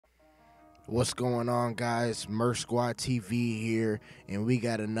What's going on, guys? Merc Squad TV here, and we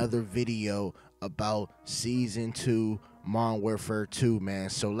got another video about Season 2 Modern Warfare 2,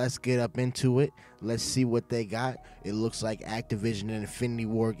 man. So let's get up into it. Let's see what they got. It looks like Activision and Infinity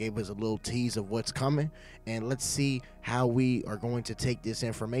Ward gave us a little tease of what's coming, and let's see how we are going to take this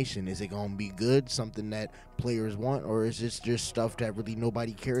information. Is it going to be good, something that players want, or is this just stuff that really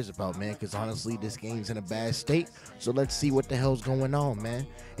nobody cares about, man? Because honestly, this game's in a bad state. So let's see what the hell's going on, man.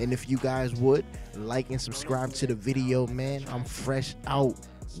 And if you guys would like and subscribe to the video, man, I'm fresh out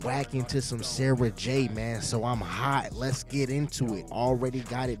whacking to some Sarah J, man, so I'm hot. Let's get into it. Already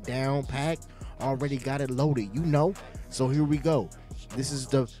got it down packed, already got it loaded, you know. So here we go. This is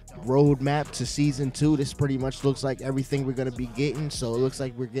the roadmap to Season 2. This pretty much looks like everything we're going to be getting. So it looks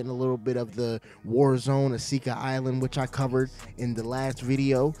like we're getting a little bit of the Warzone, Asika Island, which I covered in the last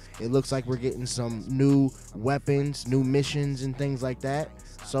video. It looks like we're getting some new weapons, new missions, and things like that.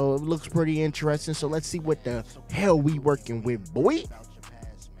 So it looks pretty interesting. So let's see what the hell we working with, boy.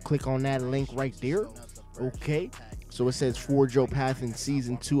 Click on that link right there. Okay. So it says Forge Your Path in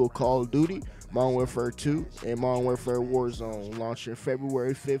Season 2 of Call of Duty, Modern Warfare 2, and Modern Warfare Warzone, launching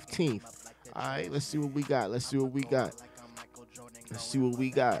February 15th. Alright, let's see what we got. Let's see what we got. Let's see what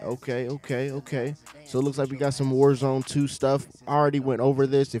we got. Okay. So it looks like we got some Warzone 2 stuff. I already went over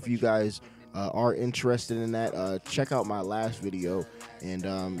this. If you guys are interested in that, check out my last video, and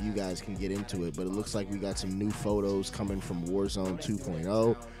you guys can get into it. But it looks like we got some new photos coming from Warzone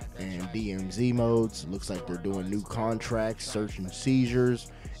 2.0 and DMZ modes. Looks like they're doing new contracts, search and seizures.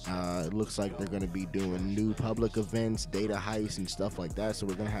 It looks like they're going to be doing new public events, data heists, and stuff like that. So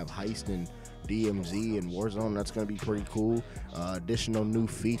we're going to have heist in DMZ and Warzone. That's going to be pretty cool. Additional new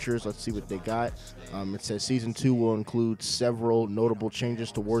features. Let's see what they got. It says Season 2 will include several notable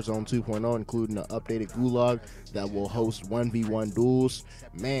changes to Warzone 2.0, including an updated gulag that will host 1v1 duels.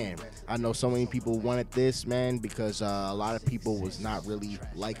 Man, I know so many people wanted this, man, because a lot of people was not really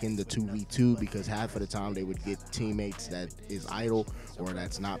liking the 2v2, because half of the time they would get teammates that is idle or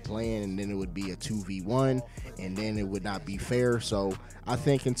that's not playing, and then it would be a 2v1, and then it would not be fair. So I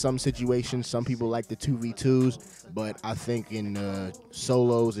think in some situations, some people like the 2v2s, but I think in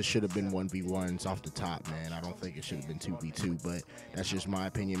solos, it should have been 1v1s off the top, man. I don't think it should have been 2v2, but that's just my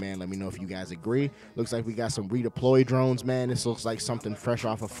opinion, man. Let me know if you guys agree. Looks like we got some redeploy drones, man. This looks like something fresh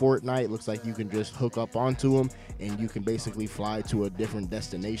off of Fortnite. Looks like you can just hook up onto them, and you can basically fly to a different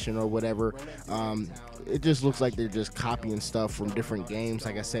destination or whatever. It just looks like they're just copying stuff from different games.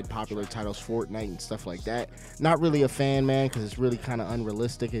 Like I said, popular titles, Fortnite and stuff like that. Not really a fan, man, because it's really kind of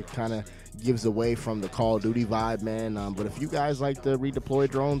unrealistic. It kind of gives away from the Call of Duty vibe, man. But if you guys like the redeploy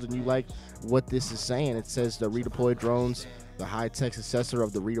drones and you like what this is saying, it says the redeploy drones, the high-tech successor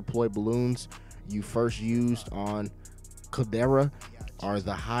of the redeploy balloons you first used on Caldera, are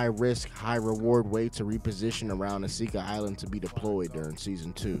the high-risk, high-reward way to reposition around Asika Island to be deployed during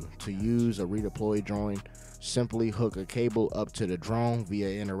Season 2. To use a redeploy drone, simply hook a cable up to the drone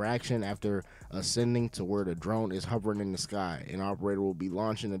via interaction after ascending to where the drone is hovering in the sky. An operator will be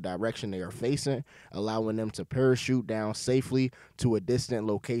launching the direction they are facing, allowing them to parachute down safely to a distant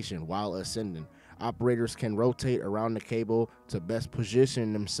location while ascending. Operators can rotate around the cable to best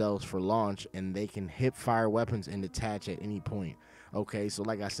position themselves for launch, and they can hip fire weapons and detach at any point. Okay, so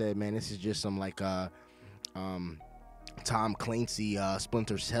like I said, man, this is just some like Tom Clancy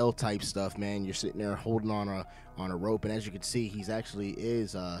Splinter Cell type stuff, man. You're sitting there holding on a rope, and as you can see, he's actually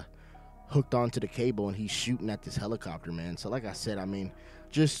is hooked onto the cable, and he's shooting at this helicopter, man. So like I said, I mean,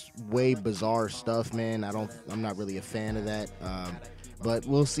 just way bizarre stuff, man. I'm not really a fan of that. But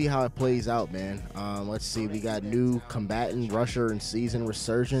we'll see how it plays out, man. Let's see. We got new combatant, rusher, and season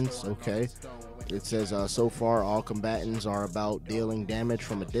resurgence. Okay. It says, so far, all combatants are about dealing damage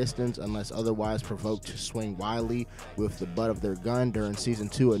from a distance unless otherwise provoked to swing wildly with the butt of their gun. During Season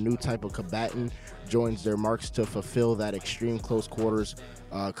 2, a new type of combatant joins their marks to fulfill that extreme close quarters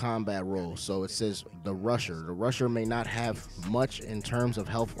combat role. So it says the rusher. The rusher may not have much in terms of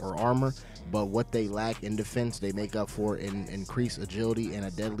health or armor, but what they lack in defense, they make up for in increased agility and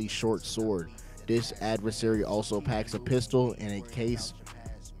a deadly short sword. This adversary also packs a pistol in case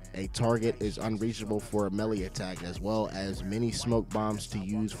a target is unreachable for a melee attack, as well as many smoke bombs to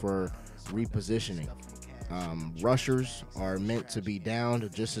use for repositioning. Rushers are meant to be downed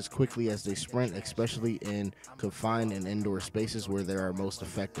just as quickly as they sprint, especially in confined and indoor spaces where they are most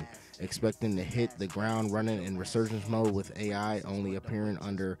effective. Expecting to hit the ground running in resurgence mode, with AI only appearing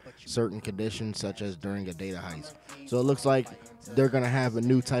under certain conditions, such as during a data heist. So it looks like they're going to have a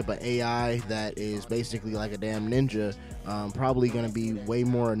new type of AI that is basically like a damn ninja. Probably going to be way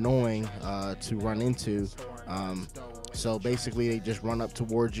more annoying to run into. So basically, they just run up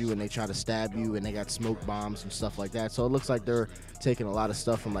towards you and they try to stab you, and they got smoke bombs and stuff like that. So it looks like they're taking a lot of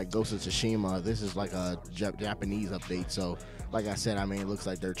stuff from like Ghost of Tsushima. This is like a Japanese update. So like I said, I mean, it looks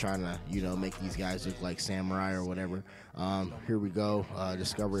like they're trying to, make these guys look like samurai or whatever. Here we go.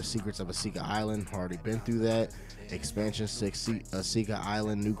 Discover the secrets of Asika Island. Already been through that. Expansion 6, Asika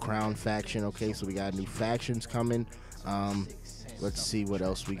Island, new crown faction. Okay, so we got new factions coming. Let's see what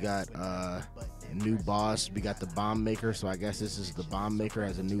else we got. New boss. We got the bomb maker, so I guess this is the bomb maker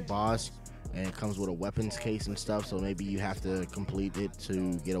as a new boss, and it comes with a weapons case and stuff, so maybe you have to complete it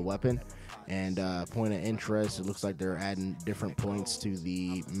to get a weapon. And point of interest, it looks like they're adding different points to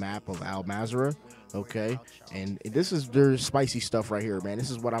the map of Al Mazrah. Okay, and there's spicy stuff right here, man.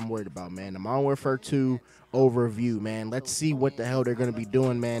 This is what I'm worried about, man. The Modern Warfare 2 overview, man. Let's see what the hell they're going to be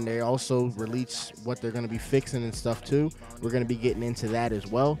doing, man. They also release what they're going to be fixing and stuff too. We're going to be getting into that as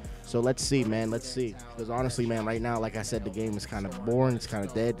well. So let's see, man. Let's see. Because honestly, man, right now, like I said, the game is kind of boring. It's kind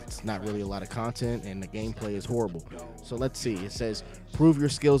of dead. It's not really a lot of content, and the gameplay is horrible. So let's see. It says, prove your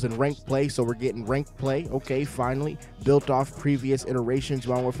skills in ranked play. So we're getting ranked play. Okay, finally. Built off previous iterations,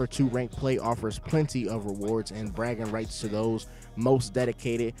 Modern Warfare 2 ranked play offers plenty of rewards and bragging rights to those most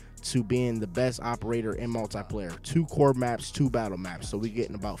dedicated to being the best operator in multiplayer. 2 core maps, 2 battle maps. So we're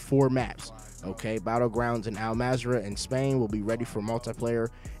getting about 4 maps. Okay, battlegrounds in Al Mazrah and Spain will be ready for multiplayer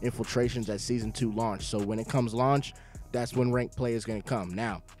infiltrations at Season 2 launch. So when it comes launch, that's when ranked play is going to come.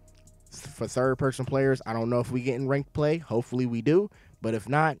 Now, for third-person players, I don't know if we get in ranked play. Hopefully we do. But if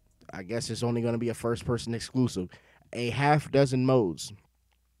not, I guess it's only going to be a first-person exclusive. A half dozen modes.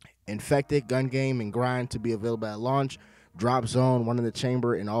 Infected, gun game, and grind to be available at launch. Drop zone, one in the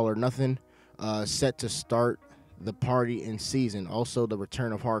chamber, and all or nothing. Set to start the party in season. Also, the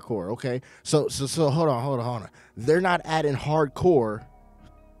return of hardcore. Okay, so hold on. They're not adding hardcore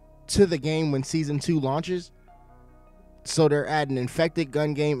to the game when season 2 launches. So they're adding infected,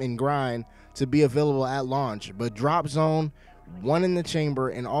 gun game, and grind to be available at launch. But drop zone, one in the chamber,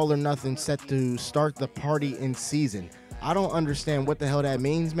 and all or nothing set to start the party in season. I don't understand what the hell that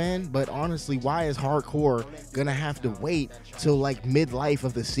means, man. But honestly, why is hardcore gonna have to wait till like midlife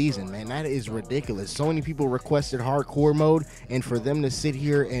of the season, man? That is ridiculous. So many people requested hardcore mode, and for them to sit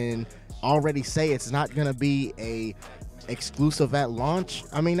here and already say it's not gonna be a exclusive at launch,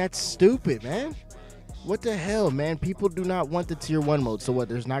 I mean, that's stupid, man. What the hell, man? People do not want the tier 1 mode. So what?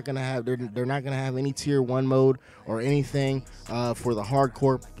 They're not gonna have any tier 1 mode or anything for the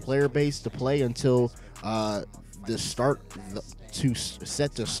hardcore player base to play until set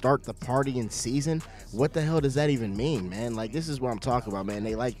to start the party in season. What the hell does that even mean, man? Like, this is what I'm talking about, man.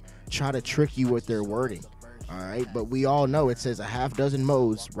 They like try to trick you with their wording. All right, but we all know it says a half dozen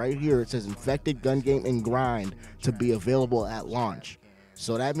modes right here. It says infected, gun game, and grind to be available at launch.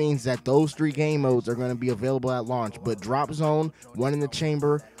 So that means that those 3 game modes are going to be available at launch. But drop zone, one in the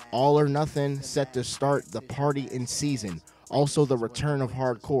chamber, all or nothing set to start the party in season. Also the return of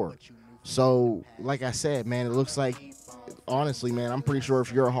hardcore. So like I said, man, it looks like, honestly, man, I'm pretty sure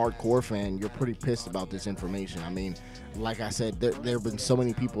if you're a hardcore fan, you're pretty pissed about this information. I mean, like I said, there have been so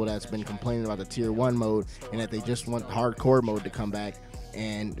many people that's been complaining about the tier 1 mode and that they just want hardcore mode to come back.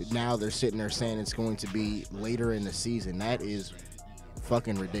 And now they're sitting there saying it's going to be later in the season. That is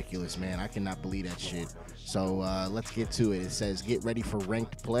fucking ridiculous, man. I cannot believe that shit. So let's get to it. It says get ready for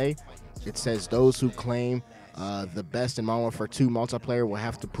ranked play. It says those who claim the best in Modern Warfare 2 multiplayer will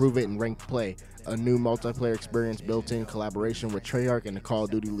have to prove it in ranked play. A new multiplayer experience built in collaboration with Treyarch and the Call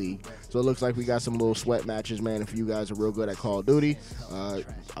of Duty League. So it looks like we got some little sweat matches, man. If you guys are real good at Call of Duty,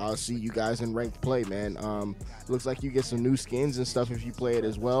 I'll see you guys in ranked play, man. Looks like you get some new skins and stuff if you play it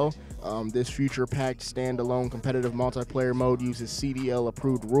as well. This future-packed standalone competitive multiplayer mode uses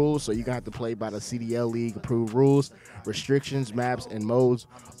CDL-approved rules, so you're going to have to play by the CDL League-approved rules, restrictions, maps, and modes,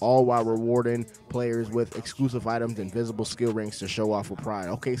 all while rewarding players with exclusive items and visible skill ranks to show off with pride.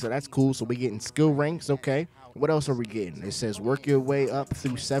 Okay, so that's cool. So we're getting skill ranks, okay. What else are we getting? It says work your way up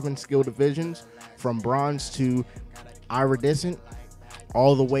through 7 skill divisions, from bronze to iridescent,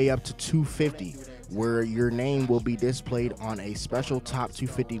 all the way up to 250, where your name will be displayed on a special top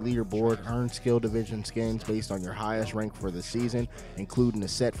 250 leaderboard. Earn skill division skins based on your highest rank for the season, including a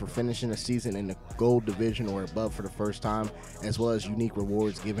set for finishing the season in the gold division or above for the first time, as well as unique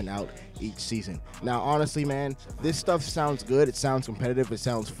rewards given out each season. Now, honestly, man, this stuff sounds good. It sounds competitive. It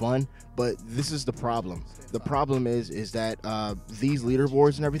sounds fun. But this is the problem. The problem is that these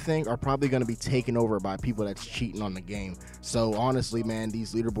leaderboards and everything are probably going to be taken over by people that's cheating on the game. So honestly, man,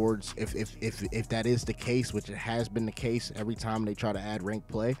 these leaderboards, if that is the case, which it has been the case every time they try to add ranked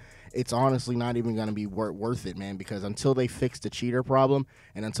play, it's honestly not even going to be worth it, man, because until they fix the cheater problem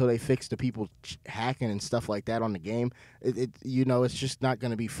and until they fix the people hacking and stuff like that on the game, it's just not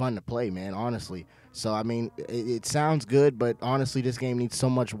going to be fun to play, man, honestly. So I mean, it sounds good, but honestly, this game needs so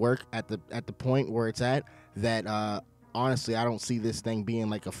much work at the point where it's at that honestly, I don't see this thing being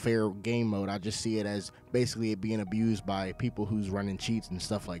like a fair game mode. I just see it as basically it being abused by people who's running cheats and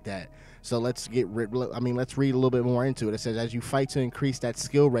stuff like that. So let's let's read a little bit more into it. It says, as you fight to increase that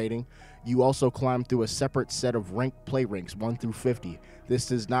skill rating, you also climb through a separate set of ranked play ranks, 1 through 50. This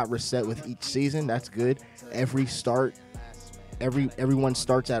does not reset with each season. That's good. Everyone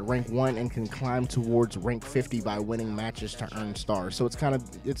starts at rank 1 and can climb towards rank 50 by winning matches to earn stars. So it's going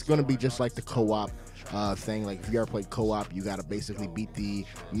to be just like the co-op thing. Like if you ever played co-op, you got to basically beat the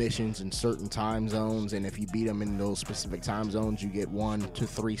missions in certain time zones, and if you beat them in those specific time zones, you get 1 to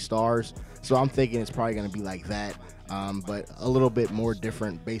 3 stars. So I'm thinking it's probably going to be like that, but a little bit more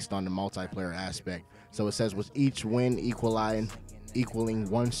different based on the multiplayer aspect. So it says with each win equaling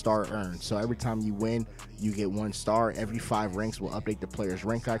 1 star earned. So every time you win, you get 1 star. Every 5 ranks will update the player's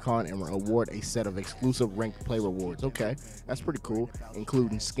rank icon and will award a set of exclusive ranked play rewards. Okay, that's pretty cool,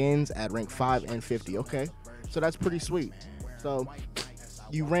 including skins at rank 5 and 50. Okay, so that's pretty sweet. So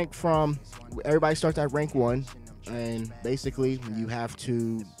you rank from, everybody starts at rank 1, and basically you have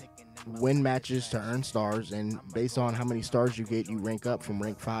to win matches to earn stars, and based on how many stars you get, you rank up from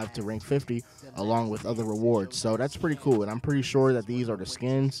rank 5 to rank 50 along with other rewards. So that's pretty cool, and I'm pretty sure that these are the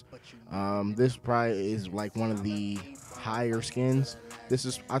skins. This probably is like one of the higher skins.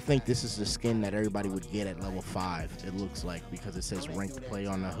 I think this is the skin that everybody would get at level 5, it looks like, because it says ranked play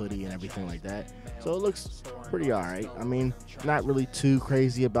on the hoodie and everything like that. So it looks pretty alright. I mean, not really too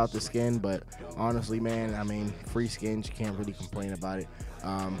crazy about the skin, but honestly, man, I mean, free skins, you can't really complain about it.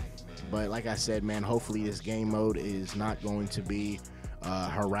 But like I said, man, hopefully this game mode is not going to be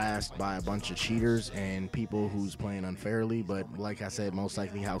harassed by a bunch of cheaters and people who's playing unfairly. But like I said, most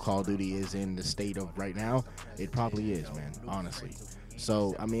likely how Call of Duty is in the state of right now, it probably is, man, honestly.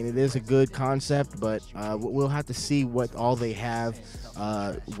 So I mean, it is a good concept, but we'll have to see what all they have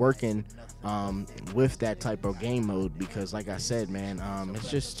working with that type of game mode, because like I said, man, it's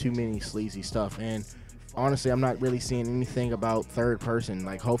just too many sleazy stuff. And honestly, I'm not really seeing anything about third person.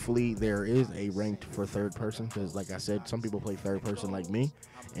 Like, hopefully there is a ranked for third person, because like I said, some people play third person like me,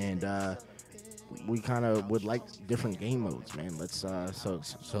 and we kind of would like different game modes, man. Let's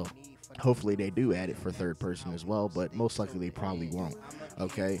so hopefully they do add it for third person as well, but most likely they probably won't.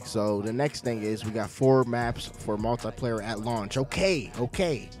 Okay, so the next thing is we got 4 maps for multiplayer at launch. Okay,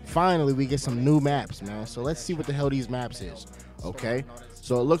 finally we get some new maps, man. So let's see what the hell these maps is. Okay,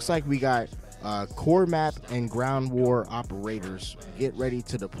 so it looks like we got core map and ground war operators. Get ready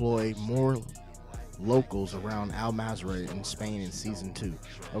to deploy more locals around Al Mazrah in Spain in season 2.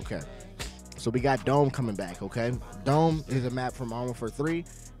 Okay, so we got Dome coming back. Okay, Dome is a map from Modern Warfare 3.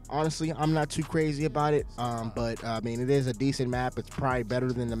 Honestly, I'm not too crazy about it, but I mean, it is a decent map. It's probably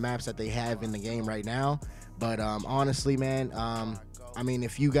better than the maps that they have in the game right now. But honestly, man, I mean,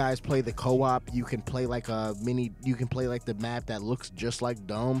 if you guys play the co-op, you can play like the map that looks just like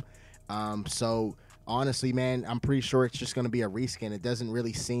Dome. So honestly, man, I'm pretty sure it's just going to be a reskin. It doesn't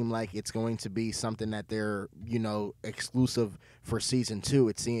really seem like it's going to be something that they're, exclusive for season 2.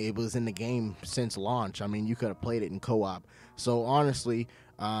 It was in the game since launch. I mean, you could have played it in co-op. So honestly,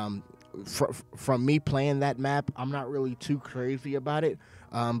 from me playing that map, I'm not really too crazy about it.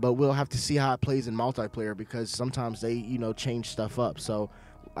 But we'll have to see how it plays in multiplayer, because sometimes they, change stuff up. So,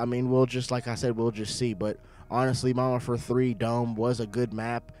 I mean, like I said, we'll just see. But honestly, Modern Warfare 3 Dome was a good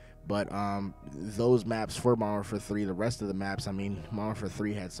map. But those maps for Modern Warfare 3, the rest of the maps, I mean, Modern Warfare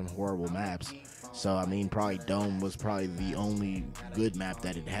 3 had some horrible maps. So, I mean, probably Dome was probably the only good map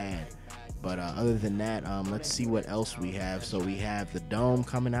that it had. But other than that, let's see what else we have. So we have the Dome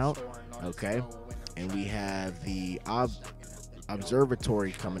coming out, okay? And we have the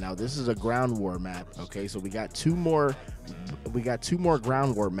Observatory coming out. This is a ground war map, okay? So we got two more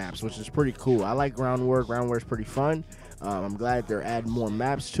ground war maps, which is pretty cool. I like ground war. Ground war is pretty fun. I'm glad they're adding more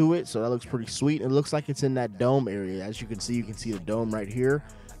maps to it, so that looks pretty sweet. It looks like it's in that Dome area. As you can see the Dome right here.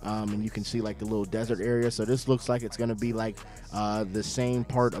 And you can see like the little desert area. So this looks like it's going to be like the same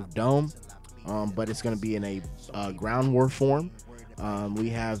part of Dome, but it's going to be in a ground war form. We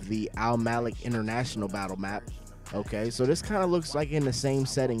have the Al Malik International Battle Map. Okay, so this kind of looks like in the same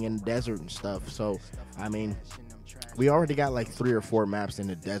setting in the desert and stuff. So, I mean, we already got like 3 or 4 maps in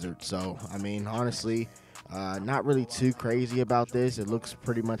the desert. So, I mean, honestly, not really too crazy about this. It looks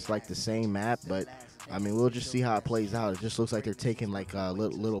pretty much like the same map, but I mean, we'll just see how it plays out. It just looks like they're taking like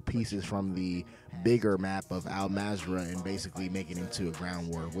little pieces from the bigger map of Al Mazrah and basically making it into a ground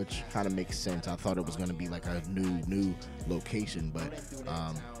war, which kind of makes sense. I thought it was going to be like a new location, but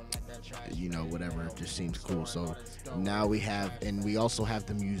you know, whatever, it just seems cool. So now we have, and we also have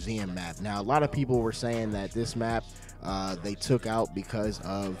the museum map. Now, a lot of people were saying that this map they took out because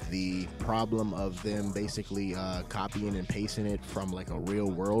of the problem of them basically copying and pasting it from like a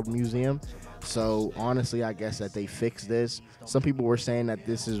real world museum. So honestly, I guess that they fixed this. Some people were saying that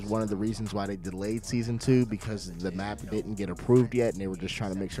this is one of the reasons why they delayed season 2, because the map didn't get approved yet, and they were just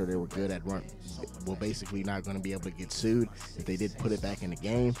trying to make sure they were good at run. Well, basically not going to be able to get sued if they did put it back in the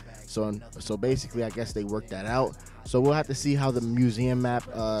game. So basically, I guess they worked that out. So we'll have to see how the museum map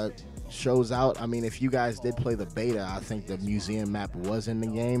shows out. I mean, if you guys did play the beta, I think the museum map was in the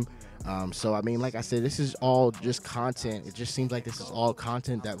game. So I mean, like I said, this is all just content. It just seems like this is all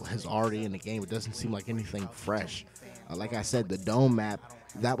content that was already in the game. It doesn't seem like anything fresh. Like I said, the dome map,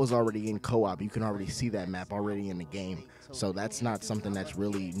 that was already in co-op. You can already see that map already in the game. So that's not something that's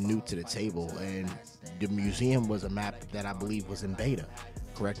really new to the table. And the museum was a map that I believe was in beta.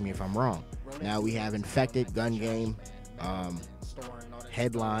 Correct me if I'm wrong. Now we have Infected, Gun Game,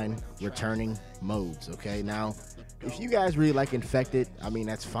 Headline, Returning, Modes. Okay, now if you guys really like Infected, I mean,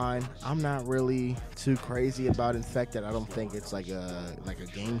 that's fine. I'm not really too crazy about Infected. I don't think it's like a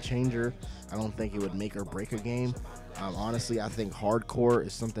game changer. I don't think it would make or break a game. Honestly, I think hardcore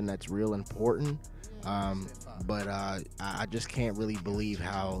is something that's real important. But I just can't really believe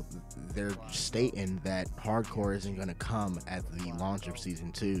how they're stating that hardcore isn't going to come at the launch of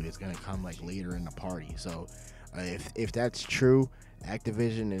season 2. It's going to come like later in the party. So if that's true,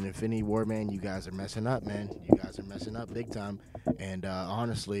 Activision and Infinity Ward, man, you guys are messing up, man. You guys are messing up big time. And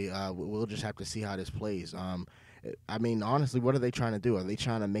honestly, we'll just have to see how this plays. I mean, honestly, what are they trying to do? Are they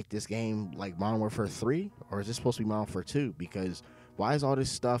trying to make this game like Modern Warfare 3? Or is this supposed to be Modern Warfare 2? Because why is all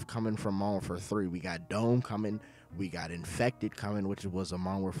this stuff coming from Modern Warfare 3? We got Dome coming. We got Infected coming, which was a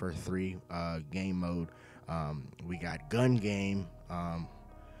Modern Warfare 3 game mode. We got Gun Game.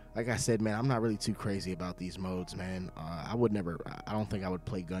 Like I said, man, I'm not really too crazy about these modes, man. I don't think I would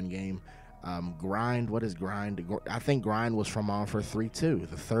play Gun Game. Grind, what is Grind? I think Grind was from Modern Warfare 3 too.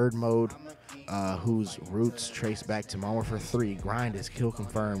 The third mode, whose roots trace back to Modern Warfare 3. Grind is kill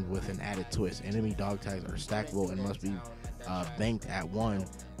confirmed with an added twist. Enemy dog tags are stackable and must be banked at one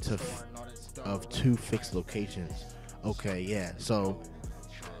of 2 fixed locations. Okay, yeah. So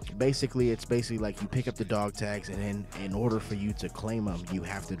basically, it's basically like you pick up the dog tags, and then in order for you to claim them, you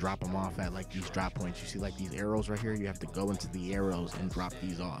have to drop them off at like these drop points. You see like these arrows right here? You have to go into the arrows and drop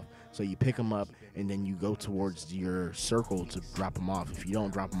these off. So you pick them up, and then you go towards your circle to drop them off. If you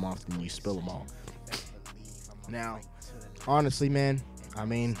don't drop them off, then you spill them all. Now, honestly, man, I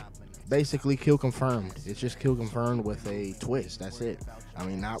mean, basically kill confirmed. It's just kill confirmed with a twist. That's it. I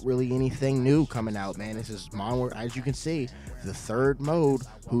mean, not really anything new coming out, man. This is Modern Warfare, as you can see, the third mode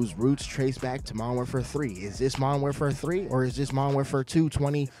whose roots trace back to Modern Warfare 3. Is this Modern Warfare 3 or is this Modern Warfare 2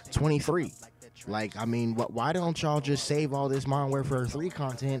 2023? Like, I mean, why don't y'all just save all this Modern Warfare 3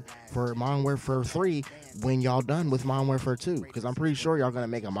 content for Modern Warfare 3 when y'all done with Modern Warfare 2? Because I'm pretty sure y'all gonna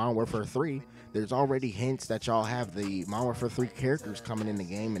make a Modern Warfare 3. There's already hints that y'all have the Modern Warfare 3 characters coming in the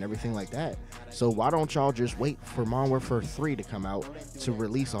game and everything like that. So why don't y'all just wait for Modern Warfare 3 to come out to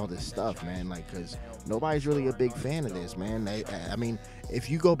release all this stuff, man? Like, because nobody's really a big fan of this, man. I mean, if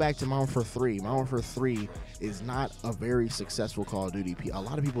you go back to Modern Warfare 3, Modern Warfare 3 is not a very successful Call of Duty. A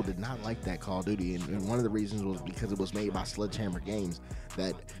lot of people did not like that Call of Duty, and one of the reasons was because it was made by Sledgehammer Games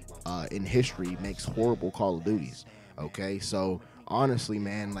that in history makes horrible Call of Duties. Okay, so honestly,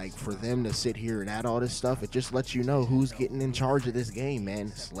 man, like, for them to sit here and add all this stuff, it just lets you know who's getting in charge of this game,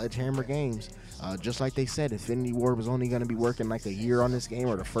 man. Sledgehammer Games. Just like they said, Infinity Ward was only going to be working like a year on this game,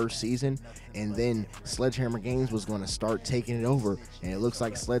 or the first season, and then Sledgehammer Games was going to start taking it over. And it looks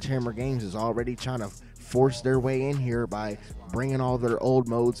like Sledgehammer Games is already trying to force their way in here by bringing all their old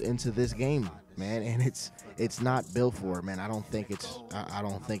modes into this game, man. And it's not built for it, man. I don't think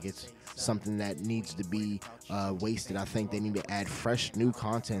it's something that needs to be wasted. I think they need to add fresh new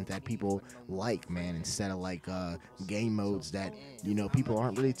content that people like, man, instead of like game modes that, you know, people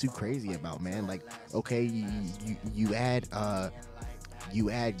aren't really too crazy about, man. Like, okay, you add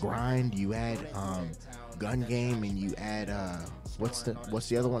grind, you add gun game, and you add what's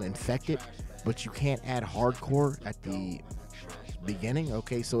the other one, infected, but you can't add hardcore at the beginning.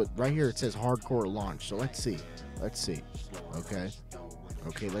 Okay, so right here it says hardcore launch. So let's see.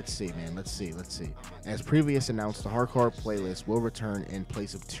 Okay, let's see, man. Let's see. As previously announced, the hardcore playlist will return in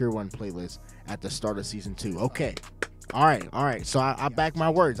place of Tier 1 playlist at the start of Season 2. Okay, All right. So I back my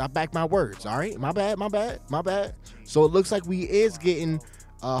words. All right, my bad. So it looks like we is getting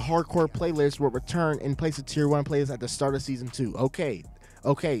a hardcore playlist will return in place of tier 1 playlist at the start of season 2. Okay.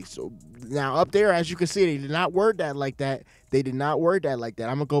 So now up there, as you can see, they did not word that like that. I'm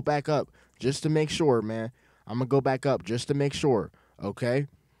gonna go back up just to make sure, man. Okay.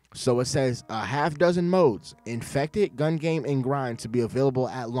 So it says a half dozen modes: infected, gun game, and grind to be available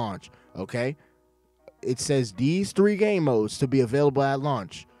at launch. Okay. It says these 3 game modes to be available at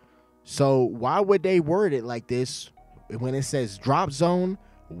launch. So why would they word it like this when it says drop zone,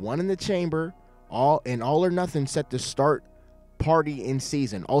 1 in the chamber, all or nothing set to start party in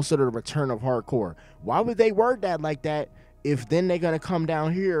season, also the return of hardcore? Why would they word that like that if then they're going to come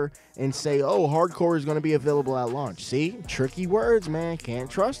down here and say, oh, hardcore is going to be available at launch? See, tricky words, man. Can't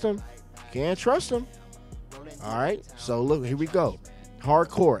trust them. All right, so look, here we go.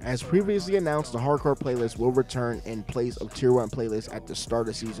 Hardcore. As previously announced, the hardcore playlist will return in place of tier 1 playlist at the start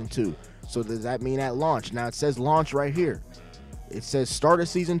of season 2. So does that mean at launch? Now it says launch right here. It says start of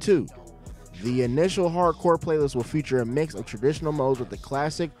season 2. The initial hardcore playlist will feature a mix of traditional modes with the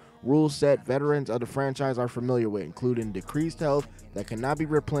classic rule set veterans of the franchise are familiar with, including decreased health that cannot be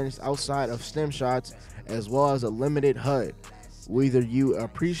replenished outside of stim shots, as well as a limited HUD. Whether you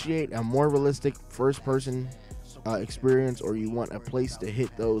appreciate a more realistic first-person experience or you want a place to hit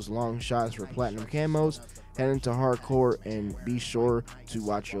those long shots for platinum camos, head into hardcore and be sure to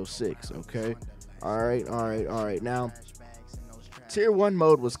watch your 6. Okay, all right. Now tier 1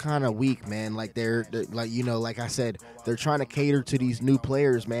 mode was kind of weak, man. Like they're like, you know, like I said, they're trying to cater to these new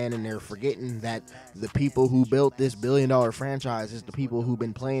players, man, and they're forgetting that the people who built this billion-dollar franchise is the people who've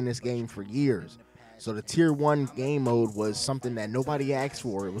been playing this game for years. So the tier 1 game mode was something that nobody asked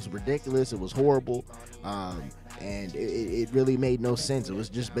for. It was ridiculous. It was horrible. And it really made no sense. It was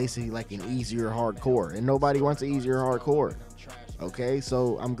just basically like an easier hardcore. And nobody wants an easier hardcore. Okay,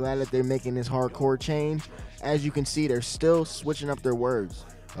 so I'm glad that they're making this hardcore change. As you can see, they're still switching up their words.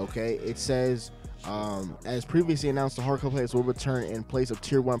 Okay, it says, as previously announced, the hardcore playlist will return in place of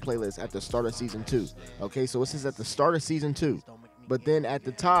tier 1 playlist at the start of season 2. Okay, so it says at the start of season 2. But then at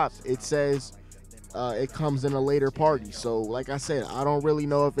the top, it says it comes in a later party. So like I said, I don't really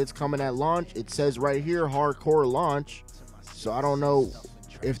know if it's coming at launch. It says right here hardcore launch, so I don't know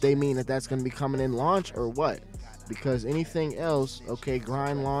if they mean that that's going to be coming in launch or what, because anything else, okay,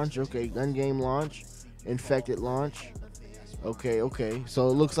 grind launch, okay, gun game launch, infected launch, okay, so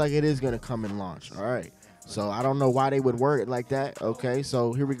it looks like it is going to come in launch. All right, so I don't know why they would word it like that. Okay,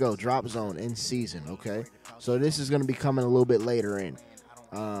 so here we go, drop zone in season. Okay, so this is going to be coming a little bit later in.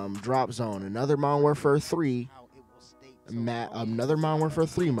 Drop zone, another Modern Warfare 3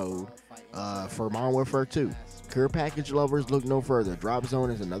 mode for Modern Warfare 2. Care package lovers, look no further. Drop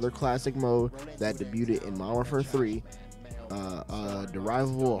zone is another classic mode that debuted in Modern Warfare 3.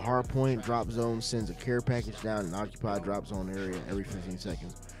 Derivable hardpoint drop zone sends a care package down an occupied drop zone area every 15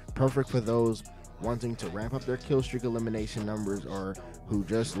 seconds. Perfect for those wanting to ramp up their kill streak elimination numbers or who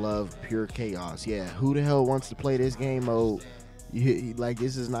just love pure chaos. Yeah, who the hell wants to play this game mode? Like,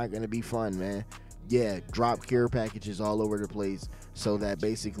 this is not going to be fun, man. Yeah, drop care packages all over the place so that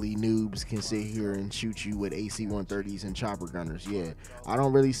basically noobs can sit here and shoot you with AC-130s and chopper gunners. Yeah, I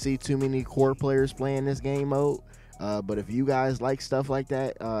don't really see too many core players playing this game mode. But if you guys like stuff like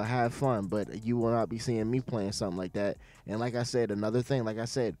that, have fun. But you will not be seeing me playing something like that. And like I said, another thing, like I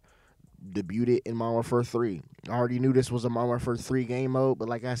said, debuted in Modern Warfare 3. I already knew this was a Modern Warfare 3 game mode, but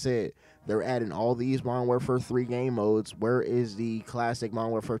like I said, they're adding all these Modern Warfare 3 game modes. Where is the classic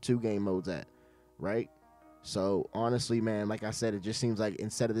Modern Warfare 2 game modes at? Right? So, honestly, man, like I said, it just seems like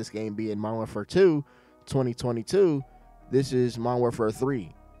instead of this game being Modern Warfare 2 2022, this is Modern Warfare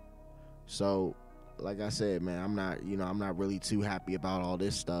 3. So, like I said, man, I'm not really too happy about all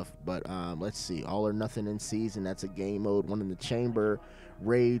this stuff. But let's see, All or Nothing in season, that's a game mode. 1 in the chamber,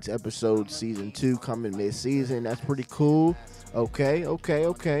 raids episode season 2 coming mid-season. That's pretty cool. Okay.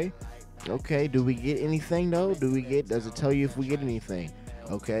 Do we get anything though? Does it tell you if we get anything?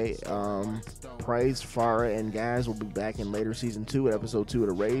 Okay. Praise Farah and guys will be back in later season 2 at episode 2 of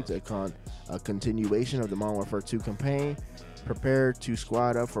the raids, a continuation of the Modern Warfare 2 campaign. Prepare to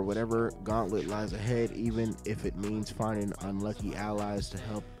squad up for whatever gauntlet lies ahead, even if it means finding unlucky allies to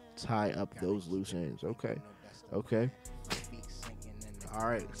help tie up those loose ends. Okay. All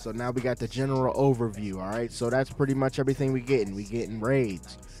right, so now we got the general overview. All right, so that's pretty much everything we getting. We getting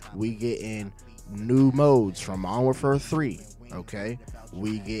raids. We getting new modes from Modern Warfare 3. Okay,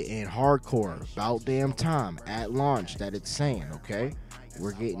 we getting hardcore. About damn time at launch that it's saying. Okay,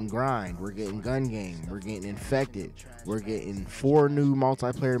 we're getting grind, we're getting gun game, we're getting infected, we're getting 4 new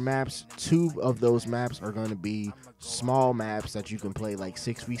multiplayer maps. 2 of those maps are going to be small maps that you can play like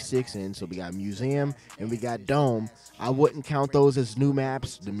 6v6 in. So we got museum and we got dome. I wouldn't count those as new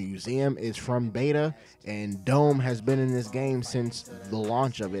maps. The museum is from beta, and dome has been in this game since the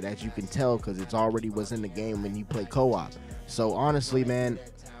launch of it, as you can tell, because it's already was in the game when you play co-op. So honestly, man,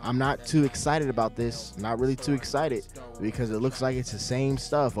 I'm not too excited about this. Not really too excited, because it looks like it's the same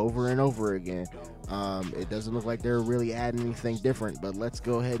stuff over and over again. It doesn't look like they're really adding anything different. But let's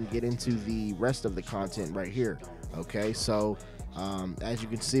go ahead and get into the rest of the content right here. Okay, so as you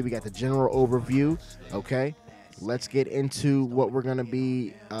can see, we got the general overview. Okay, let's get into what we're going to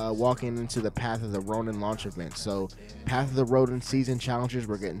be walking into the Path of the Ronin launch event. So Path of the Ronin season challenges,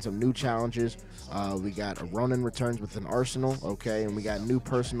 we're getting some new challenges. We got a Ronin returns with an arsenal, okay, and we got new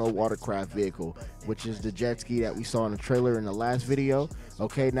personal watercraft vehicle, which is the jet ski that we saw in the trailer in the last video.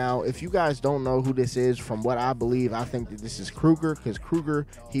 Okay, now if you guys don't know who this is, from what I believe, I think that this is Kruger, because Kruger,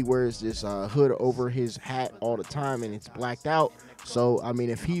 he wears this hood over his hat all the time and it's blacked out. So I mean,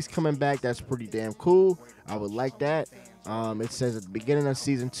 if he's coming back, that's pretty damn cool. I would like that. It says at the beginning of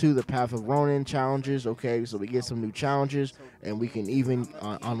season 2, the Path of Ronin challenges. Okay, so we get some new challenges, and we can even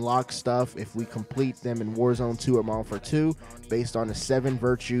unlock stuff if we complete them in Warzone 2 or Modern Warfare 2 based on the 7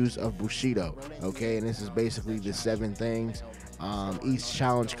 virtues of Bushido. Okay, and this is basically the 7 things. Each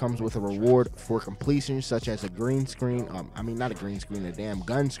challenge comes with a reward for completion, such as a green screen, not a green screen, a damn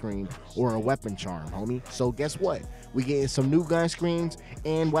gun screen, or a weapon charm, homie. So guess what? We getting some new gun screens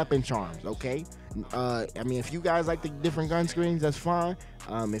and weapon charms, okay? I mean, if you guys like the different gun screens, that's fine.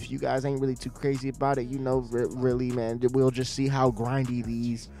 If you guys ain't really too crazy about it, you know, really, man, we'll just see how grindy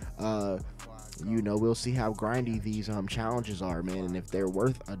these, we'll see how grindy these challenges are, man. And if they're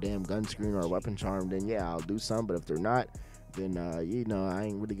worth a damn gun screen or a weapon charm, then yeah, I'll do some. But if they're not, then I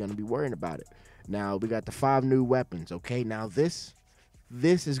ain't really gonna be worrying about it. Now we got the 5 new weapons. Okay, now this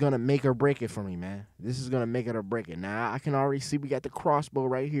is gonna make or break it for me, man. This is gonna make it or break it. Now I can already see we got the crossbow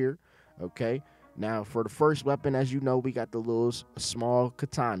right here. Okay, now for the first weapon, as you know, we got the little small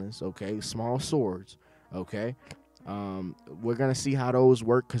katanas. Okay, small swords. Okay, we're gonna see how those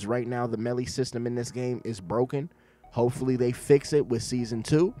work, because right now the melee system in this game is broken. Hopefully they fix it with season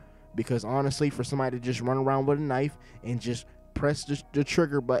 2. Because honestly, for somebody to just run around with a knife and just press the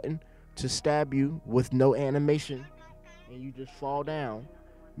trigger button to stab you with no animation and you just fall down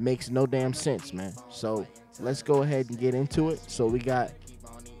makes no damn sense, man. So let's go ahead and get into it. So we got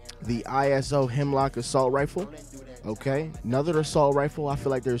the ISO Hemlock assault rifle. Okay, another assault rifle. I feel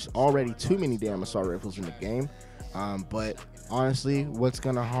like there's already too many damn assault rifles in the game. But honestly, what's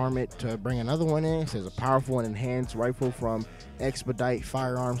gonna harm it to bring another one in? It says a powerful and enhanced rifle from Expedite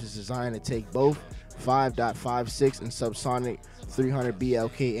Firearms is designed to take both 5.56 and subsonic 300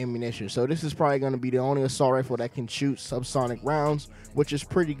 BLK ammunition. So this is probably going to be the only assault rifle that can shoot subsonic rounds, which is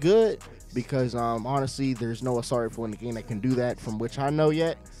pretty good, because honestly, there's no assault rifle in the game that can do that from which I know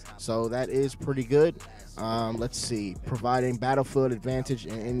yet. So that is pretty good. Let's see, providing battlefield advantage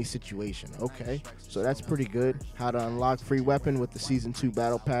in any situation. Okay, so that's pretty good. How to unlock free weapon with the season 2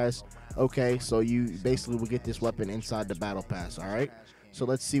 battle pass. Okay, so you basically will get this weapon inside the battle pass. All right, so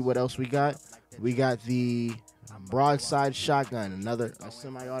let's see what else we got. We got the broadside shotgun, another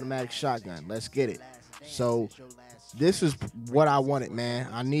semi-automatic shotgun. Let's get it. So this is what I wanted, man.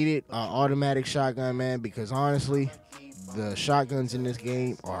 I needed an automatic shotgun, man, because honestly, the shotguns in this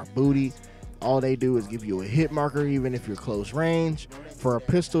game are booty. All they do is give you a hit marker, even if you're close range. For a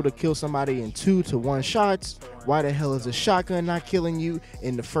pistol to kill somebody in 2 to 1 shots, why the hell is a shotgun not killing you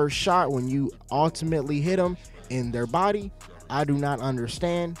in the first shot when you ultimately hit them in their body? I do not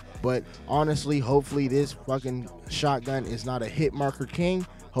understand. But honestly, hopefully this fucking shotgun is not a hit marker king.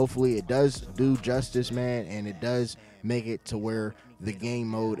 Hopefully it does do justice, man, and it does make it to where the game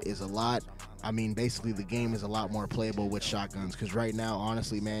mode is basically the game is a lot more playable with shotguns. Because right now,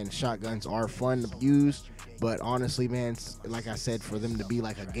 honestly, man, shotguns are fun to use, but honestly, man, like I said, for them to be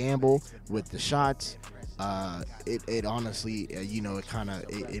like a gamble with the shots, it honestly,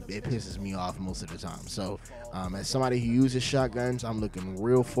 it pisses me off most of the time. So as somebody who uses shotguns, I'm looking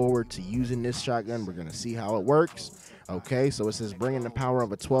real forward to using this shotgun. We're gonna see how it works. Okay, so it says bringing the power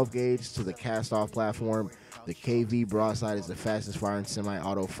of a 12 gauge to the cast-off platform. The KV broadside is the fastest firing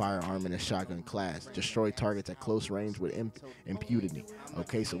semi-auto firearm in the shotgun class. Destroy targets at close range with impunity.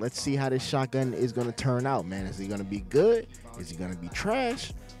 Okay, so let's see how this shotgun is going to turn out, man. Is it going to be good? Is it going to be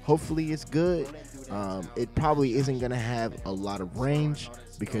trash? Hopefully it's good. It probably isn't going to have a lot of range,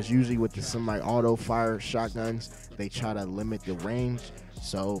 because usually with the semi-auto fire shotguns, they try to limit the range.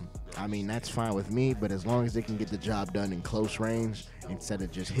 So I mean, that's fine with me, but as long as they can get the job done in close range instead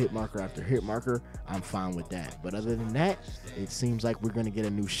of just hit marker after hit marker, I'm fine with that. But other than that, it seems like we're going to get a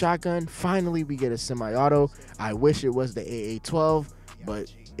new shotgun. Finally, we get a semi-auto. I wish it was the AA-12,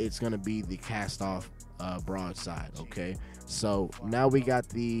 but it's going to be the cast-off broadside, okay? So now we got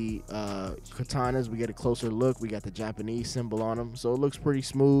the katanas. We get a closer look. We got the Japanese symbol on them, so it looks pretty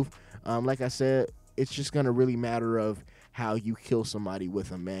smooth. Like I said, it's just going to really matter of how you kill somebody with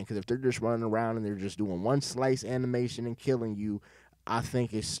them, man. Because if they're just running around and they're just doing one slice animation and killing you, I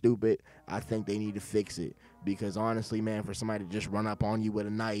think it's stupid. I think they need to fix it. Because honestly, man, for somebody to just run up on you with a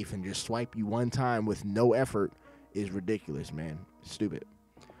knife and just swipe you one time with no effort is ridiculous, man. Stupid.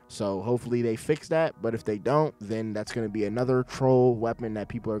 So hopefully they fix that. But if they don't, then that's going to be another troll weapon that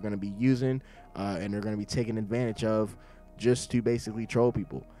people are going to be using. And they're going to be taking advantage of just to basically troll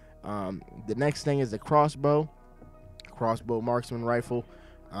people. The next thing is the crossbow marksman rifle.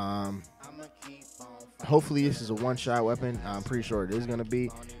 Hopefully this is a one-shot weapon. I'm pretty sure it is going to be,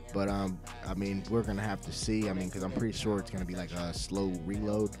 but I mean, we're going to have to see. I mean, because I'm pretty sure it's going to be like a slow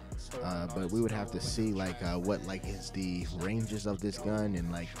reload, but we would have to see like what like is the ranges of this gun,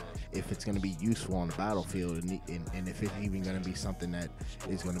 and like if it's going to be useful on the battlefield, and if it's even going to be something that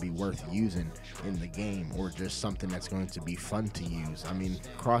is going to be worth using in the game, or just something that's going to be fun to use. I mean,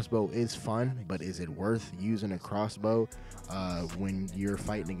 crossbow is fun, but is it worth using a crossbow when you're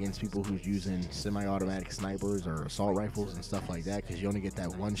fighting against people who's using semi-automatic snipers or assault rifles and stuff like that? Because you only get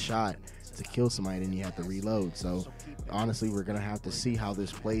that one shot to kill somebody and you have to reload. So honestly, we're gonna have to see how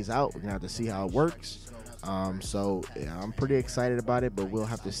this plays out. We're gonna have to see how it works. So yeah, I'm pretty excited about it, but we'll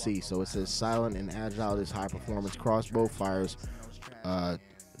have to see. So it says silent and agile. This high performance crossbow fires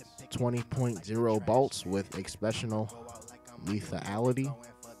 20.0 bolts with exceptional lethality.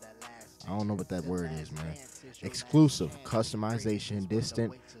 I don't know what that word is, man. Exclusive customization,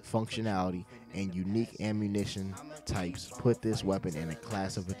 distant functionality, and unique ammunition types put this weapon in a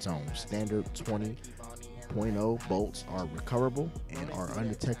class of its own. Standard 20.0 bolts are recoverable and are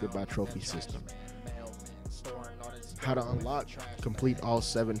undetected by trophy system. How to unlock: complete all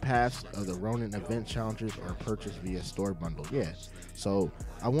 7 paths of the Ronin event challenges or purchase via store bundle. Yeah. So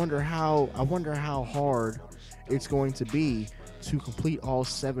I wonder how hard it's going to be to complete all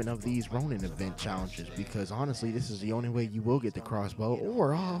 7 of these Ronin event challenges, because honestly, this is the only way you will get the crossbow.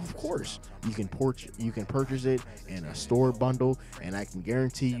 Or of course, you can purchase it in a store bundle, and I can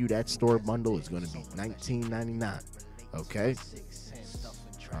guarantee you that store bundle is going to be $19.99. Okay.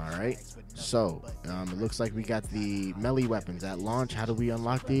 All right. So it looks like we got the melee weapons at launch. How do we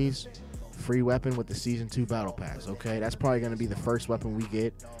unlock these? Free weapon with the season 2 battle pass. Okay, that's probably going to be the first weapon we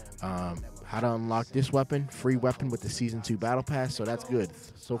get. How to unlock this weapon: free weapon with the season 2 battle pass. So that's good.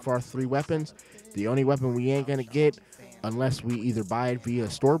 So far, 3 weapons. The only weapon we ain't gonna get unless we either buy it via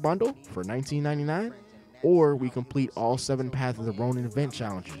store bundle for $19.99, or we complete all 7 paths of the Ronin event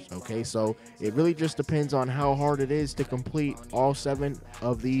challenges. Okay, so it really just depends on how hard it is to complete all 7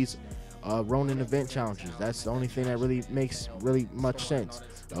 of these Ronin event challenges. That's the only thing that really makes really much sense.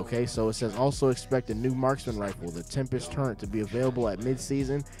 Okay, so it says also expect a new marksman rifle, the Tempest Turret, to be available at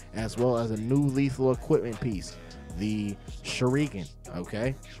mid-season, as well as a new lethal equipment piece, the Shuriken.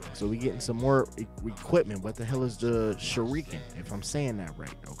 Okay, so we getting some more equipment. What the hell is the Shuriken, if I'm saying that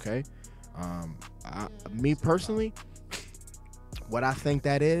right? Okay, me personally, what I think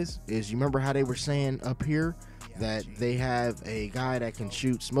that is you remember how they were saying up here that they have a guy that can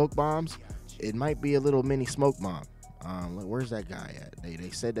shoot smoke bombs? It might be a little mini smoke bomb. Where's that guy at? They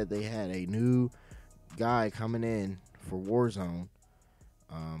said that they had a new guy coming in for Warzone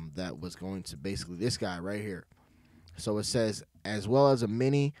that was going to basically this guy right here. So it says as well as a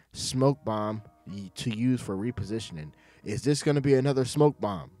mini smoke bomb to use for repositioning. Is this going to be another smoke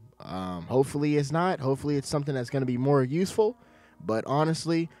bomb? Hopefully it's not. Hopefully it's something that's going to be more useful. But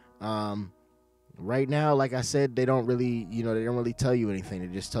honestly, right now, like I said, they don't really tell you anything.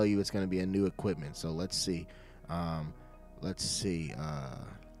 They just tell you it's going to be a new equipment. So let's see.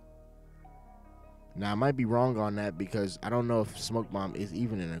 Now I might be wrong on that, because I don't know if smoke bomb is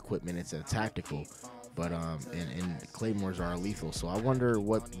even an equipment. It's a tactical, but and claymores are lethal. So I wonder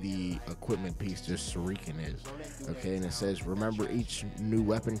what the equipment piece just Shuriken is. Okay, and it says remember each new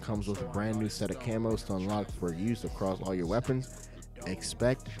weapon comes with a brand new set of camos to unlock for use across all your weapons.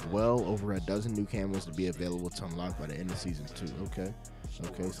 Expect well over a dozen new camos to be available to unlock by the end of season 2. Okay,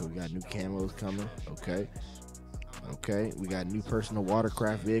 so we got new camos coming. Okay, we got new personal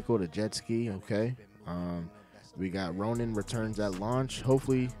watercraft vehicle, the jet ski. Okay, we got Ronin returns at launch.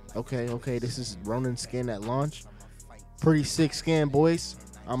 Hopefully, okay, this is Ronin skin at launch. Pretty sick skin, boys.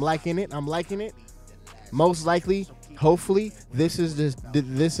 I'm liking it. Most likely, hopefully this is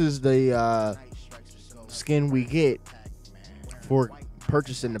the skin we get for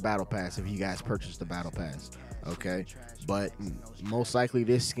purchasing the battle pass. If you guys purchase the battle pass, okay. But most likely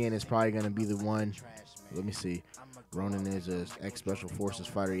this skin is probably gonna be the one. Let me see. Ronin is a ex Special Forces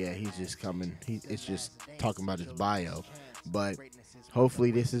fighter. Yeah, he's just coming. It's just talking about his bio. But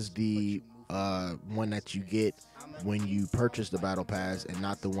hopefully this is the one that you get when you purchase the battle pass, and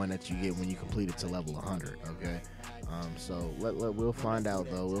not the one that you get when you complete it to level 100. Okay. So we'll find out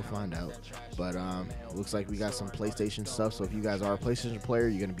though. We'll find out. But looks like we got some PlayStation stuff. So if you guys are a PlayStation player,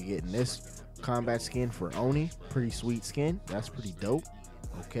 you're gonna be getting this combat skin for Oni. Pretty sweet skin. That's pretty dope.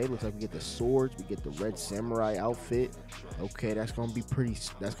 Okay, looks like we get the swords, we get the red samurai outfit. Okay, that's gonna be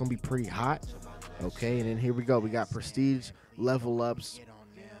pretty hot. Okay, and then here we go. We got prestige level ups.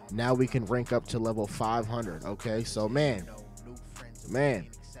 Now we can rank up to level 500. Okay, so man,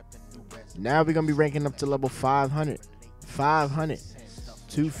 now we're gonna be ranking up to level 500.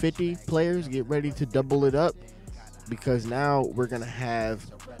 250 players, get ready to double it up, because now we're gonna have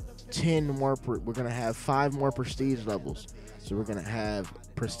 10 more. We're gonna have 5 more prestige levels. So we're gonna have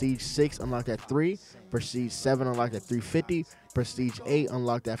prestige 6 unlocked at 3, prestige 7 unlocked at 350, prestige 8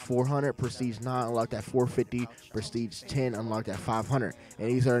 unlocked at 400, prestige 9 unlocked at 450, prestige 10 unlocked at 500. And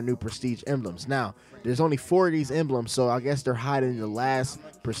these are new prestige emblems. Now there's only 4 of these emblems, so I guess they're hiding the last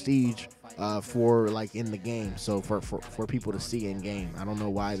prestige for like in the game, so for people to see in game. I don't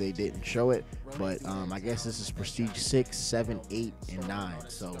know why they didn't show it, but I guess this is prestige 6, 7, 8, and 9.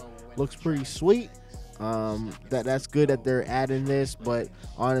 So looks pretty sweet. That's good that they're adding this, but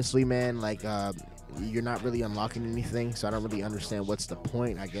honestly, man, like you're not really unlocking anything, so I don't really understand what's the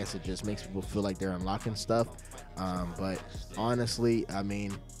point. I guess it just makes people feel like they're unlocking stuff, but honestly, I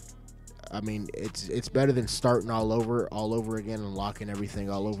mean it's better than starting all over again, unlocking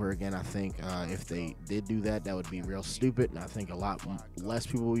everything all over again. I think if they did do that, that would be real stupid, and I think a lot less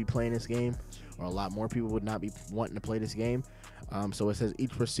people would be playing this game, or a lot more people would not be wanting to play this game. So it says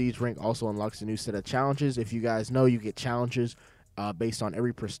each prestige rank also unlocks a new set of challenges. If you guys know, you get challenges based on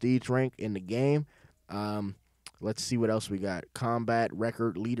every prestige rank in the game. Let's see what else we got. Combat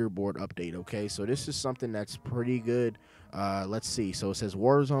record leaderboard update. Okay, so this is something that's pretty good. Let's see. So it says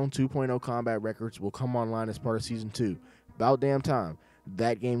Warzone 2.0 combat records will come online as part of Season 2. About damn time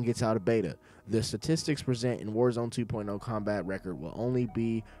that game gets out of beta. The statistics present in Warzone 2.0 combat record will only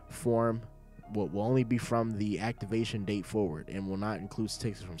be from the activation date forward, and will not include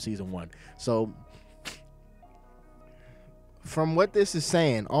statistics from Season 1. So from what this is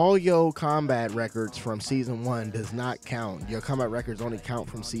saying, all your combat records from Season 1 does not count. Your combat records only count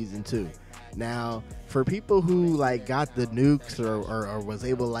from Season 2. Now, for people who like got the nukes or was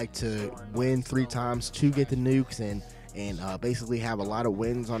able like to win 3 times to get the nukes and basically have a lot of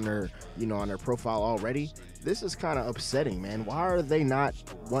wins on their on their profile already, this is kind of upsetting, man. Why are they not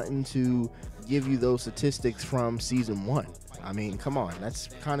wanting to give you those statistics from Season 1? I mean, come on, that's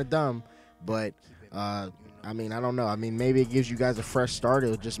kind of dumb. But I mean, I don't know. I mean, maybe it gives you guys a fresh start.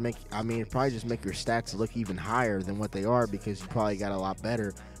 It'll just make, it'd probably just make your stats look even higher than what they are, because you probably got a lot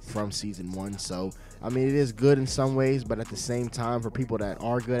better from Season 1. So, I mean, it is good in some ways, but at the same time, for people that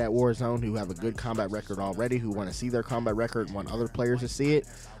are good at Warzone, who have a good combat record already, who want to see their combat record and want other players to see it,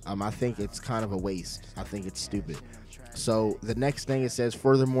 I think it's kind of a waste. I think it's stupid. So the next thing, it says,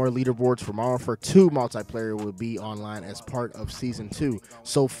 furthermore, leaderboards for Modern Warfare 2 multiplayer will be online as part of Season 2.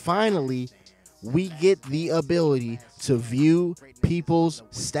 So finally, we get the ability to view people's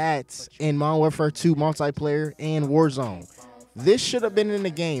stats in Modern Warfare 2 multiplayer and Warzone. This should have been in the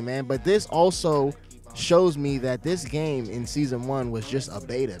game, man, but this also shows me that this game in Season 1 was just a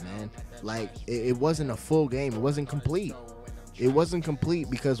beta, man. Like, it wasn't a full game. It wasn't complete. It wasn't complete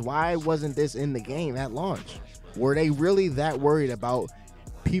because why wasn't this in the game at launch? Were they really that worried about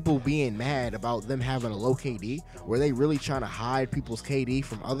people being mad about them having a low KD? Were they really trying to hide people's KD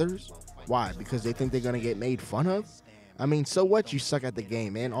from others? Why? Because they think they're going to get made fun of? I mean, so what? You suck at the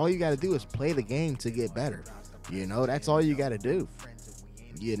game, man. All you got to do is play the game to get better. That's all you got to do.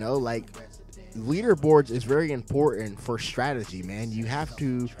 Like, leaderboards is very important for strategy, man. You have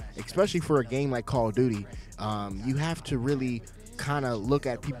to, especially for a game like Call of Duty, you have to really kind of look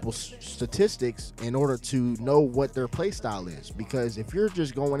at people's statistics in order to know what their play style is. Because if you're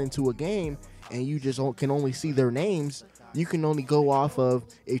just going into a game and you just can only see their names, you can only go off of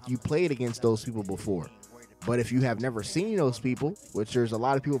if you played against those people before. But if you have never seen those people, which there's a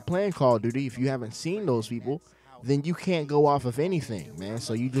lot of people playing Call of Duty, if you haven't seen those people, then you can't go off of anything, man.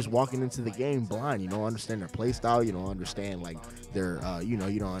 So you just walking into the game blind. You don't understand their play style. You don't understand like their, you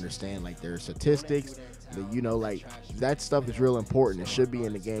don't understand like their statistics. Like that stuff is real important. It should be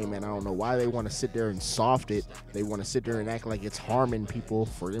in the game, and I don't know why they want to sit there and soft it. They want to sit there and act like it's harming people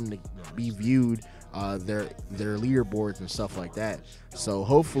for them to be viewed, their leaderboards and stuff like that. So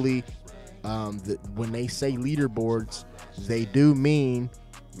hopefully, when they say leaderboards, they do mean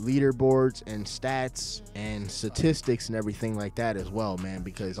leaderboards and stats and statistics and everything like that as well, man,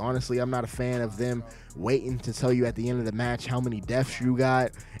 because honestly I'm not a fan of them waiting to tell you at the end of the match how many deaths you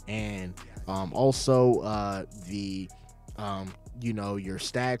got, and also your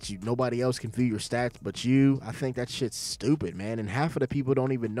stats. Nobody else can view your stats but you. I think that shit's stupid, man, and half of the people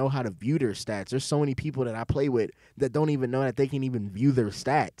don't even know how to view their stats. There's so many people that I play with that don't even know that they can even view their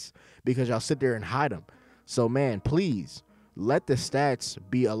stats because y'all sit there and hide them. So man, please let the stats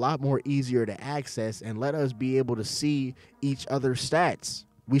be a lot more easier to access, and let us be able to see each other's stats.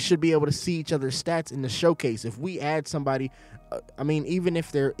 We should be able to see each other's stats in the showcase. If we add somebody, even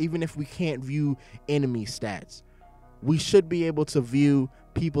if we can't view enemy stats, we should be able to view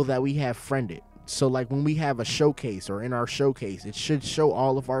people that we have friended. So like when we have a showcase or in our showcase, it should show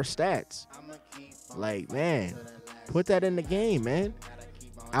all of our stats. Like, man, put that in the game, man.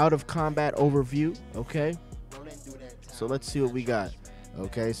 Out of combat overview, okay? So let's see what we got.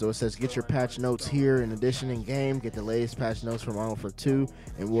 Okay, so it says get your patch notes here. In addition, in game, get the latest patch notes from Modern Warfare 2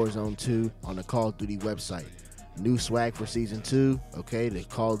 and Warzone 2 on the Call of Duty website. New swag for Season 2. Okay, the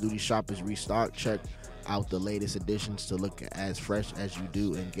Call of Duty shop is restocked. Check out the latest additions to look as fresh as you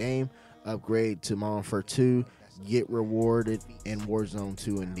do in game. Upgrade to Modern Warfare 2. Get rewarded in Warzone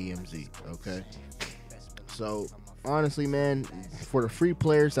 2 and DMZ. Okay, so honestly, man, for the free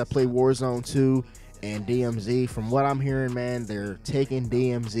players that play Warzone 2 and DMZ, from what I'm hearing, man, they're taking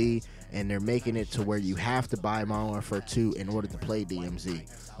DMZ and they're making it to where you have to buy Modern Warfare 2 in order to play DMZ.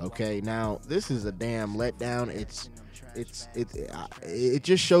 Okay, now this is a damn letdown. It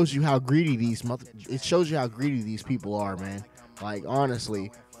just shows you how greedy these people are, man. Like,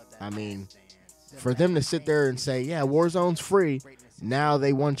 honestly, I mean, for them to sit there and say, yeah, Warzone's free. Now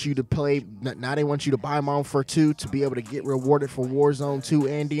they want you to play. Now they want you to buy Modern Warfare 2 to be able to get rewarded for Warzone 2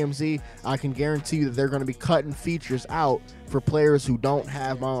 and DMZ. I can guarantee you that they're going to be cutting features out for players who don't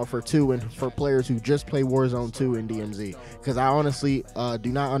have Modern Warfare 2 and for players who just play Warzone 2 and DMZ. Because I honestly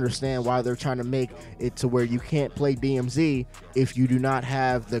do not understand why they're trying to make it to where you can't play DMZ if you do not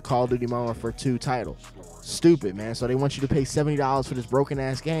have the Call of Duty Modern Warfare 2 title. Stupid, man. So they want you to pay $70 for this broken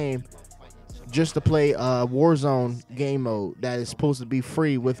ass game just to play Warzone game mode that is supposed to be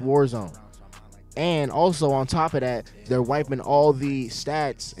free with Warzone. And also on top of that, they're wiping all the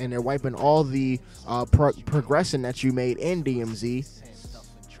stats and they're wiping all the progression that you made in DMZ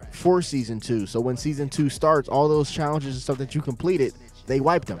for Season 2. So when Season 2 starts, all those challenges and stuff that you completed, they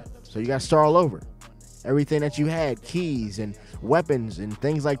wiped them. So you got to start all over. Everything that you had, keys and weapons and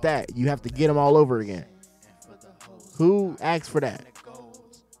things like that, you have to get them all over again. Who asked for that?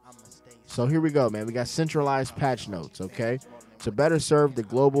 So here we go, man. We got centralized patch notes, okay? To better serve the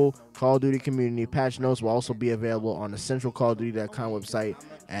global Call of Duty community, patch notes will also be available on the central CallOfDuty.com website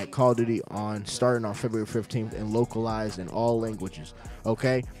at Call of Duty starting on February 15th and localized in all languages,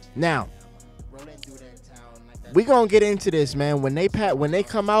 okay? Now, we're going to get into this, man. When they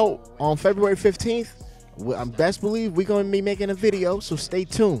come out on February 15th, best believe we're going to be making a video, so stay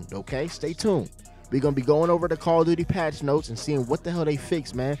tuned, okay? Stay tuned. We're going to be going over the Call of Duty patch notes and seeing what the hell they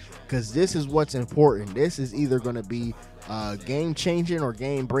fix, man, because this is what's important. This is either going to be game-changing or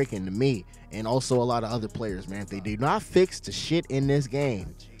game-breaking to me and also a lot of other players, man. If they do not fix the shit in this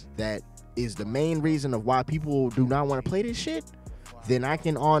game that is the main reason of why people do not want to play this shit, then I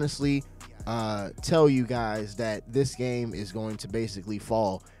can honestly tell you guys that this game is going to basically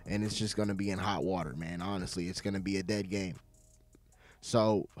fall and it's just going to be in hot water, man. Honestly, it's going to be a dead game.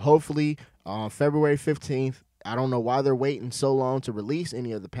 So hopefully on February 15th, I don't know why they're waiting so long to release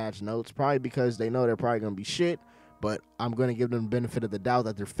any of the patch notes. Probably because they know they're probably going to be shit. But I'm going to give them the benefit of the doubt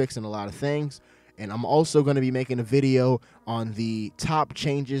that they're fixing a lot of things. And I'm also going to be making a video on the top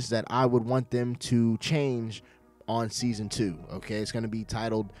changes that I would want them to change on Season 2. Okay, it's going to be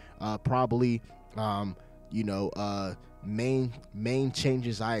titled probably, main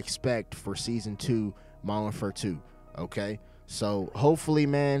changes I expect for Season 2 Modern Warfare 2. Okay. So hopefully,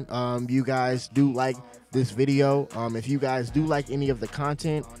 man, you guys do like this video. If you guys do like any of the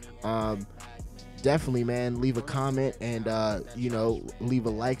content, definitely, man, leave a comment and, leave a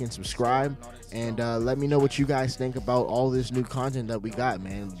like and subscribe. And let me know what you guys think about all this new content that we got,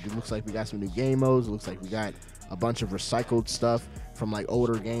 man. It looks like we got some new game modes. It looks like we got a bunch of recycled stuff from like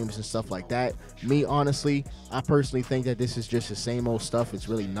older games and stuff like that. Me, honestly, I personally think that this is just the same old stuff. It's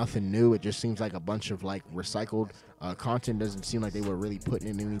really nothing new. It just seems like a bunch of like recycled content. Doesn't seem like they were really putting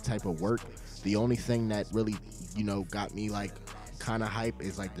in any type of work. The only thing that really, got me like kind of hype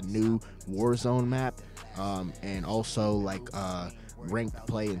is like the new Warzone map, and also like ranked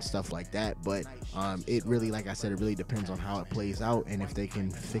play and stuff like that. But it really, like I said, it really depends on how it plays out and if they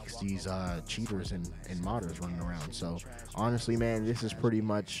can fix these cheaters and modders running around. So honestly, man, this is pretty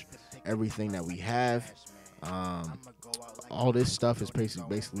much everything that we have. All this stuff is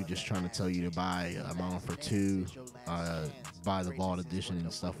basically just trying to tell you to buy a Modern Warfare 2, buy the Vault Edition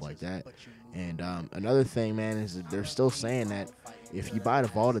and stuff like that. And another thing, man, is that they're still saying that if you buy the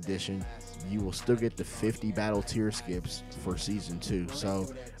Vault Edition, you will still get the 50 battle tier skips for season 2.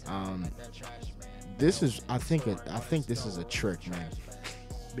 So this is, I think this is a trick, man,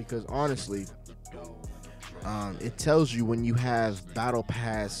 because honestly, it tells you when you have battle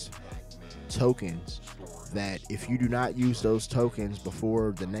pass tokens that if you do not use those tokens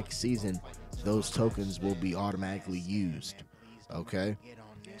before the next season, those tokens will be automatically used. Okay,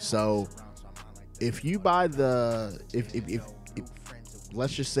 so if you buy the if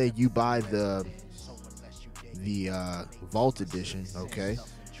let's just say you buy the Vault Edition, okay,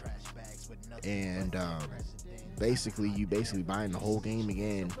 and basically buying the whole game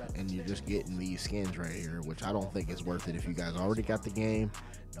again, and you're just getting these skins right here, which I don't think is worth it. If you guys already got the game,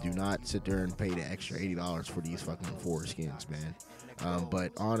 do not sit there and pay the extra $80 for these fucking 4 skins, man.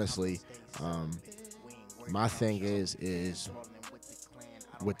 But honestly, my thing is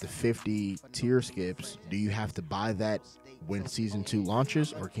with the 50 tier skips, do you have to buy that when season 2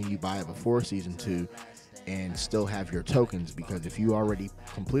 launches, or can you buy it before season 2 and still have your tokens? Because if you already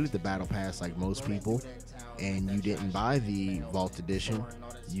completed the battle pass like most people and you didn't buy the Vault Edition,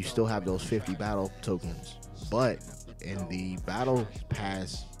 you still have those 50 battle tokens. But in the battle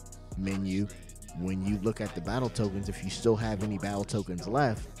pass menu, when you look at the battle tokens, if you still have any battle tokens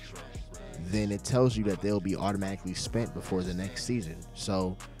left, then it tells you that they'll be automatically spent before the next season.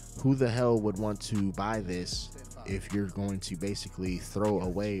 So who the hell would want to buy this if you're going to basically throw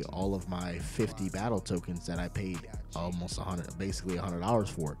away all of my 50 battle tokens that I paid almost $100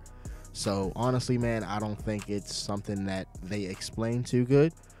 for? So honestly, man, I don't think it's something that they explain too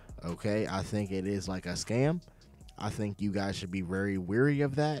good. Okay, I think it is like a scam. I think you guys should be very wary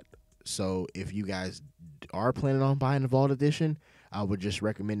of that. So if you guys are planning on buying the Vault Edition, I would just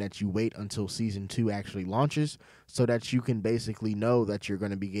recommend that you wait until season 2 actually launches, so that you can basically know that you're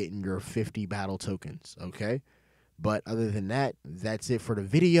going to be getting your 50 battle tokens, okay? But other than that, that's it for the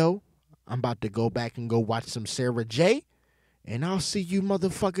video. I'm about to go back and go watch some Sarah J, and I'll see you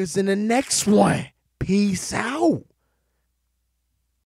motherfuckers in the next one. Peace out.